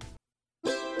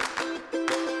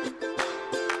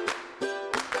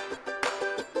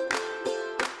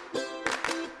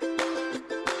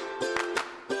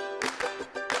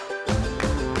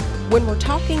 When we're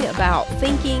talking about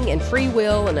thinking and free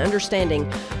will and understanding,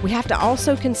 we have to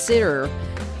also consider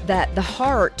that the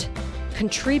heart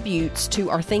contributes to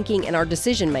our thinking and our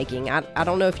decision making. I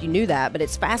don't know if you knew that, but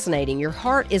it's fascinating. Your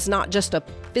heart is not just a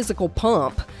physical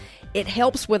pump. It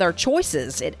helps with our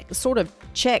choices. It sort of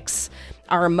checks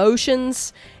our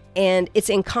emotions, and it's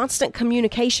in constant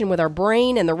communication with our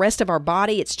brain and the rest of our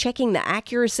body. It's checking the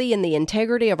accuracy and the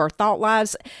integrity of our thought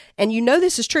lives. And you know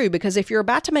this is true because if you're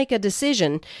about to make a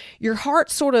decision, your heart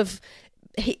sort of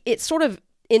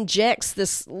injects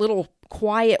this little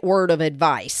quiet word of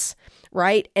advice,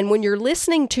 right? And when you're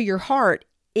listening to your heart,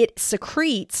 it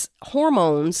secretes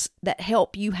hormones that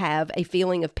help you have a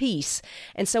feeling of peace.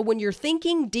 And so when you're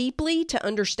thinking deeply to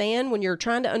understand, when you're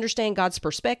trying to understand God's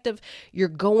perspective, you're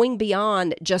going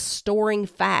beyond just storing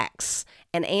facts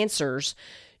and answers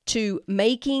to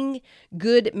making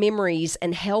good memories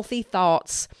and healthy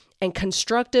thoughts and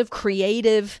constructive,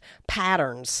 creative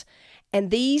patterns. And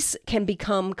these can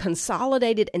become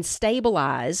consolidated and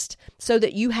stabilized so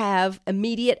that you have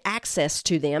immediate access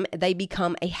to them. They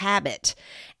become a habit.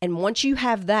 And once you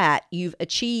have that, you've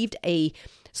achieved a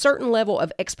certain level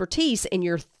of expertise in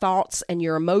your thoughts and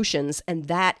your emotions, and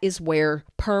that is where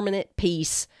permanent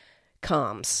peace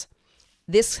comes.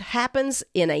 This happens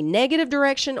in a negative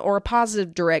direction or a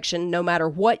positive direction, no matter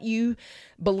what you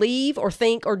believe or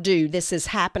think or do. This is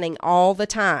happening all the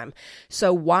time.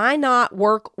 So why not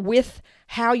work with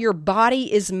how your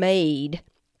body is made?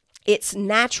 It's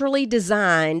naturally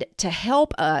designed to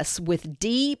help us with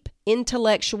deep,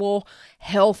 intellectual,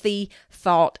 healthy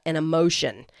thought and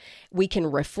emotion. We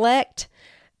can reflect,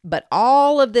 but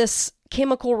all of this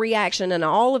chemical reaction and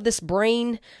all of this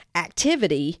brain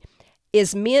activity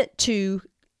is meant to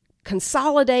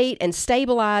consolidate and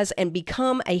stabilize and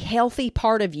become a healthy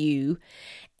part of you.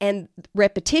 And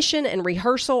repetition and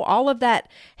rehearsal, all of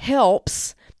that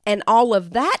helps. And all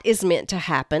of that is meant to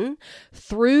happen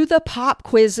through the pop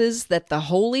quizzes that the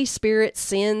Holy Spirit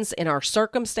sends in our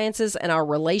circumstances and our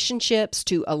relationships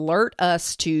to alert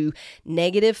us to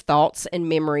negative thoughts and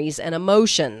memories and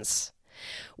emotions.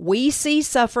 We see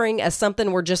suffering as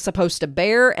something we're just supposed to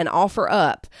bear and offer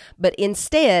up, but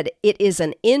instead it is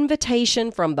an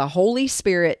invitation from the Holy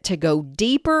Spirit to go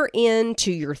deeper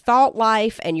into your thought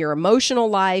life and your emotional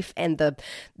life and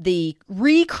the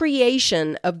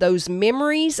recreation of those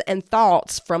memories and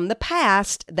thoughts from the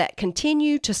past that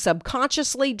continue to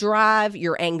subconsciously drive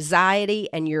your anxiety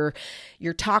and your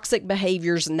toxic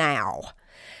behaviors now.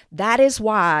 That is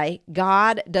why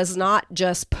God does not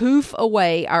just poof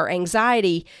away our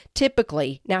anxiety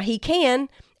typically. Now, He can,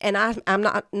 and I'm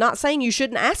not saying you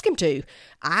shouldn't ask Him to.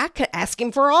 I could ask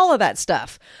Him for all of that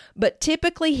stuff. But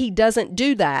typically, He doesn't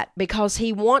do that because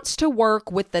He wants to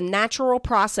work with the natural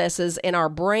processes in our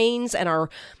brains and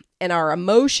our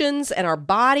emotions and our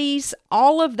bodies.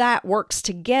 All of that works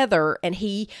together, and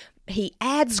He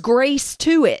adds grace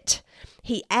to it.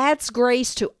 He adds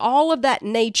grace to all of that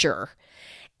nature.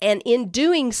 And in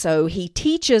doing so, he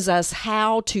teaches us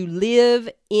how to live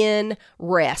in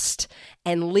rest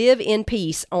and live in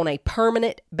peace on a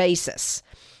permanent basis.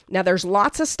 Now, there's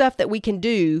lots of stuff that we can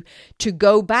do to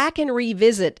go back and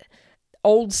revisit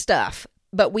old stuff,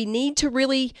 but we need to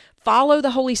really follow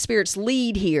the Holy Spirit's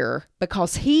lead here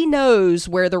because he knows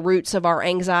where the roots of our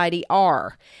anxiety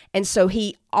are. And so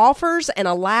he offers and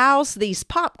allows these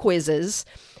pop quizzes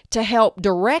to help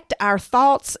direct our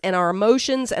thoughts and our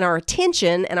emotions and our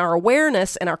attention and our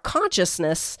awareness and our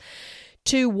consciousness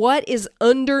to what is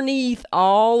underneath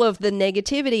all of the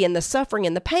negativity and the suffering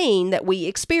and the pain that we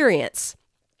experience.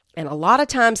 And a lot of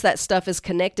times that stuff is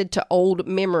connected to old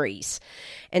memories.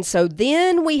 And so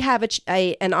then we have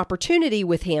an opportunity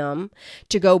with him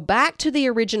to go back to the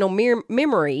original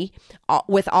memory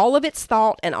with all of its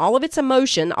thought and all of its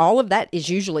emotion. All of that is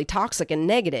usually toxic and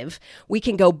negative. We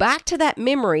can go back to that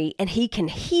memory and he can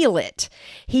heal it.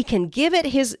 He can give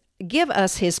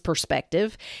us his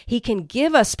perspective. He can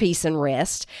give us peace and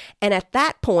rest. And at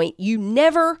that point, you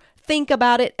never think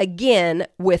about it again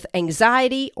with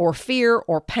anxiety or fear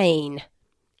or pain.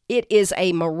 It is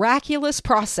a miraculous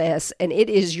process, and it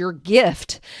is your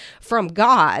gift from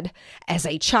God as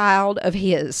a child of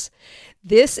his.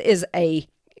 It's a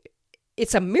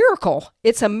miracle.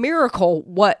 It's a miracle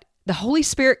what the Holy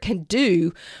Spirit can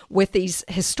do with these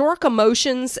historic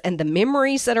emotions and the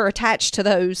memories that are attached to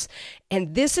those.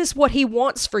 And this is what he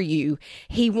wants for you.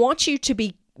 He wants you to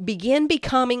begin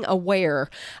becoming aware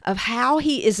of how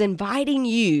he is inviting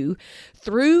you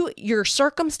through your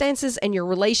circumstances and your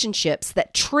relationships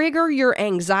that trigger your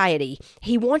anxiety.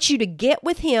 He wants you to get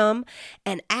with him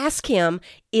and ask him,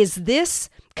 is this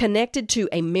connected to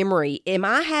a memory? Am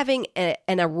I having an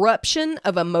eruption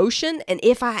of emotion? And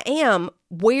if I am,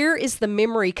 where is the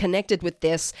memory connected with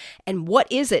this? And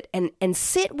what is it? And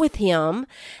sit with him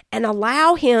and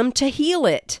allow him to heal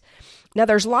it. Now,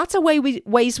 there's lots of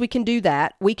ways we can do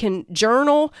that. We can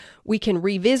journal, we can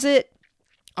revisit,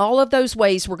 all of those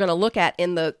ways we're going to look at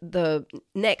in the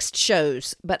next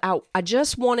shows. But I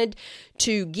just wanted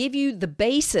to give you the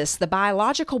basis, the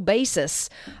biological basis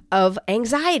of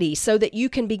anxiety so that you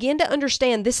can begin to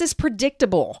understand this is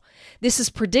predictable. This is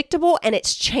predictable and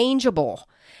it's changeable.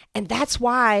 And that's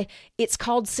why it's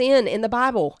called sin in the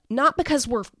Bible, not because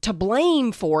we're to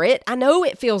blame for it. I know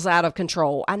it feels out of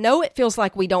control. I know it feels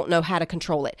like we don't know how to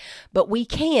control it, but we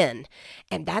can.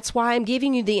 And that's why I'm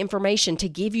giving you the information to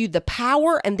give you the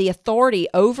power and the authority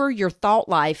over your thought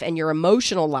life and your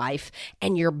emotional life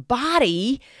and your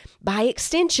body by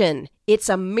extension. It's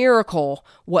a miracle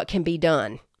what can be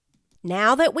done.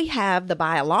 Now that we have the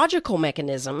biological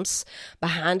mechanisms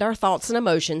behind our thoughts and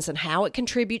emotions and how it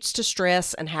contributes to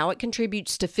stress and how it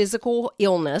contributes to physical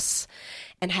illness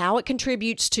and how it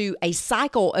contributes to a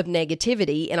cycle of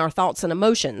negativity in our thoughts and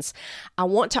emotions, I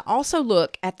want to also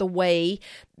look at the way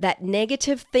that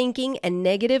negative thinking and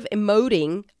negative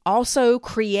emoting also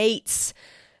creates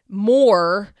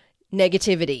more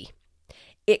negativity.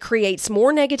 It creates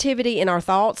more negativity in our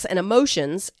thoughts and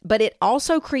emotions, but it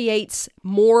also creates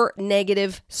more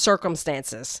negative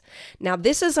circumstances. Now,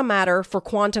 this is a matter for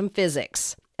quantum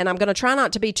physics, and I'm going to try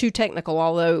not to be too technical,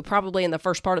 although probably in the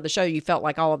first part of the show you felt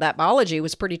like all of that biology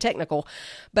was pretty technical,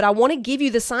 but I want to give you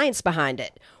the science behind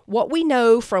it. What we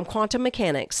know from quantum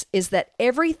mechanics is that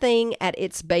everything at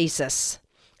its basis,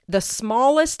 the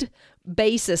smallest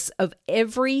basis of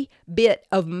every bit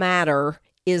of matter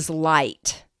is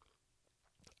light.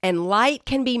 And light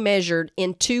can be measured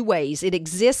in two ways. It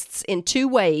exists in two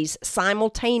ways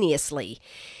simultaneously.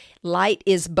 Light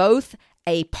is both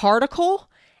a particle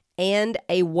and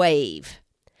a wave.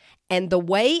 And the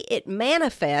way it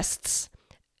manifests,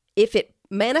 if it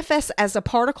manifests as a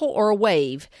particle or a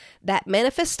wave, that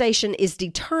manifestation is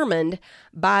determined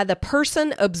by the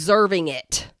person observing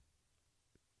it.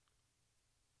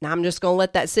 Now, I'm just going to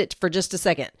let that sit for just a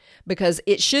second because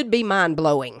it should be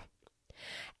mind-blowing.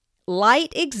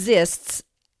 Light exists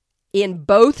in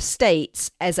both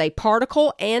states as a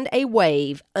particle and a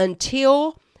wave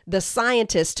until the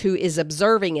scientist who is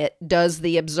observing it does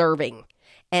the observing.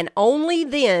 And only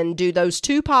then do those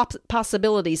two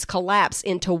possibilities collapse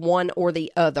into one or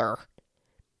the other.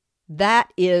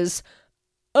 That is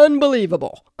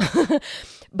unbelievable.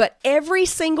 But every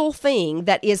single thing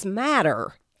that is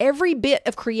matter, every bit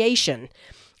of creation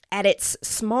at its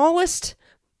smallest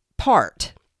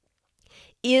part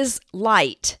is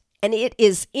light, and it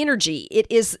is energy. It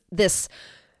is this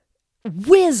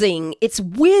whizzing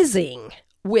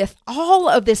with all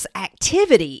of this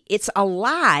activity. It's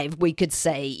alive, we could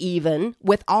say, even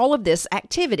with all of this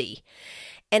activity.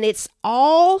 And it's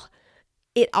all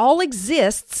it all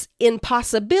exists in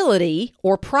possibility,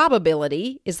 or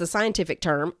probability is the scientific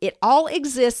term. It all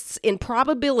exists in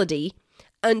probability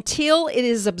until it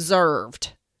is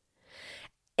observed.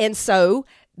 And so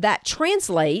that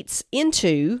translates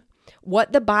into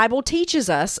what the Bible teaches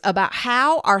us about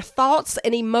how our thoughts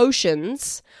and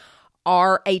emotions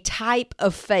are a type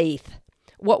of faith.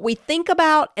 What we think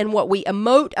about and what we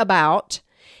emote about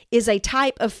is a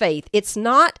type of faith. It's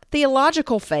not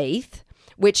theological faith,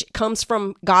 which comes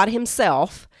from God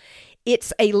Himself.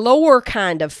 It's a lower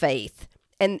kind of faith.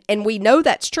 And we know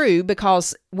that's true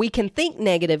because we can think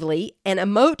negatively and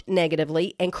emote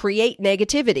negatively and create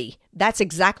negativity. That's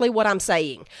exactly what I'm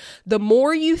saying. The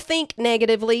more you think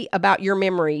negatively about your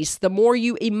memories, the more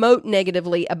you emote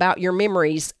negatively about your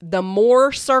memories, the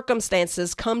more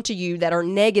circumstances come to you that are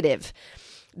negative.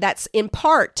 That's in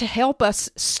part to help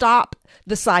us stop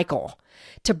the cycle,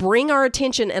 to bring our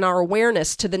attention and our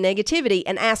awareness to the negativity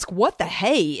and ask, what the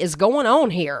hey is going on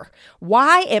here?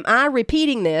 Why am I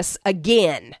repeating this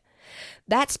again?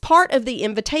 That's part of the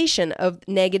invitation of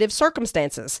negative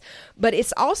circumstances. But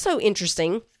it's also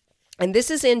interesting, and this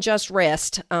is in Just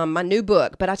Rest, my new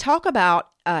book, but I talk about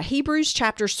Hebrews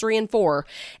chapters 3 and 4,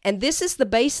 and this is the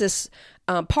basis,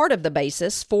 part of the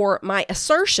basis for my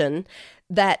assertion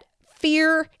that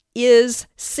fear is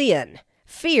sin.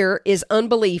 Fear is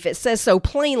unbelief. It says so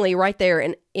plainly right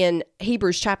there in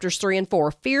Hebrews chapters 3 and 4.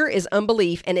 Fear is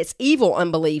unbelief, and it's evil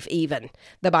unbelief even,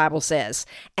 the Bible says.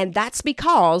 And that's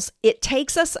because it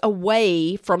takes us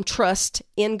away from trust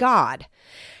in God.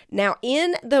 Now,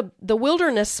 in the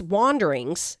wilderness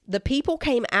wanderings, the people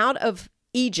came out of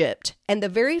Egypt, and the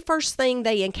very first thing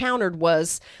they encountered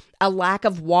was a lack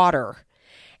of water.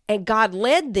 And God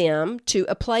led them to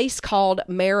a place called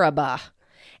Meribah,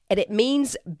 and it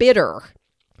means bitter.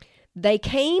 They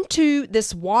came to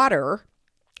this water.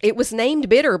 It was named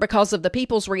bitter because of the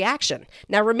people's reaction.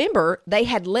 Now remember, they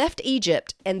had left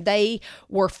Egypt and they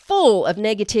were full of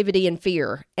negativity and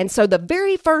fear. And so the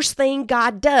very first thing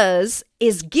God does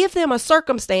is give them a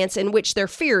circumstance in which their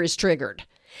fear is triggered.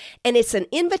 And it's an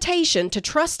invitation to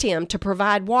trust Him to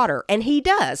provide water. And He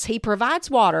does. He provides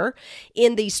water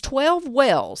in these 12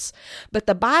 wells. But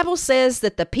the Bible says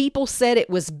that the people said it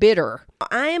was bitter.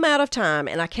 I am out of time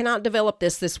and I cannot develop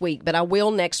this week, but I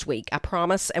will next week, I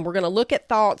promise. And we're going to look at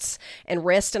thoughts and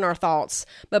rest in our thoughts.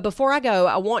 But before I go,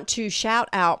 I want to shout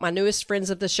out my newest friends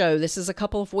of the show. This is a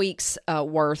couple of weeks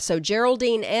worth. So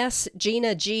Geraldine S.,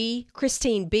 Gina G.,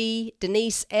 Christine B.,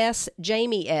 Denise S.,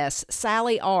 Jamie S.,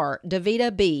 Sally R.,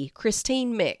 Davita B.,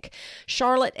 Christine Mick,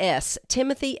 Charlotte S.,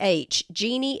 Timothy H.,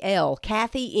 Jeannie L.,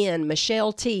 Kathy N.,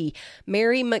 Michelle T.,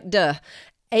 Mary McDuh,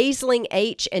 Aisling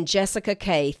H., and Jessica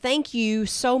K. Thank you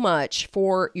so much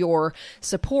for your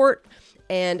support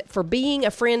and for being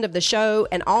a friend of the show.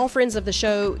 And all friends of the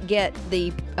show get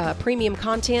the premium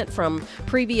content from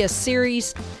previous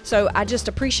series. So I just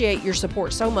appreciate your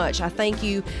support so much. I thank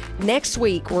you. Next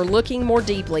week, we're looking more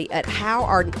deeply at how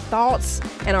our thoughts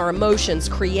and our emotions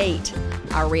create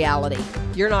our reality.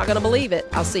 You're not going to believe it.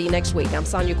 I'll see you next week. I'm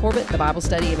Sonia Corbett, the Bible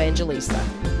Study Evangelista.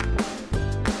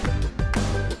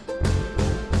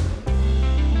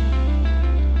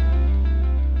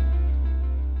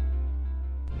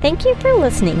 Thank you for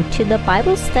listening to the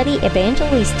Bible Study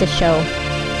Evangelista Show.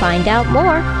 Find out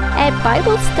more at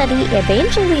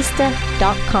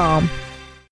BibleStudyEvangelista.com.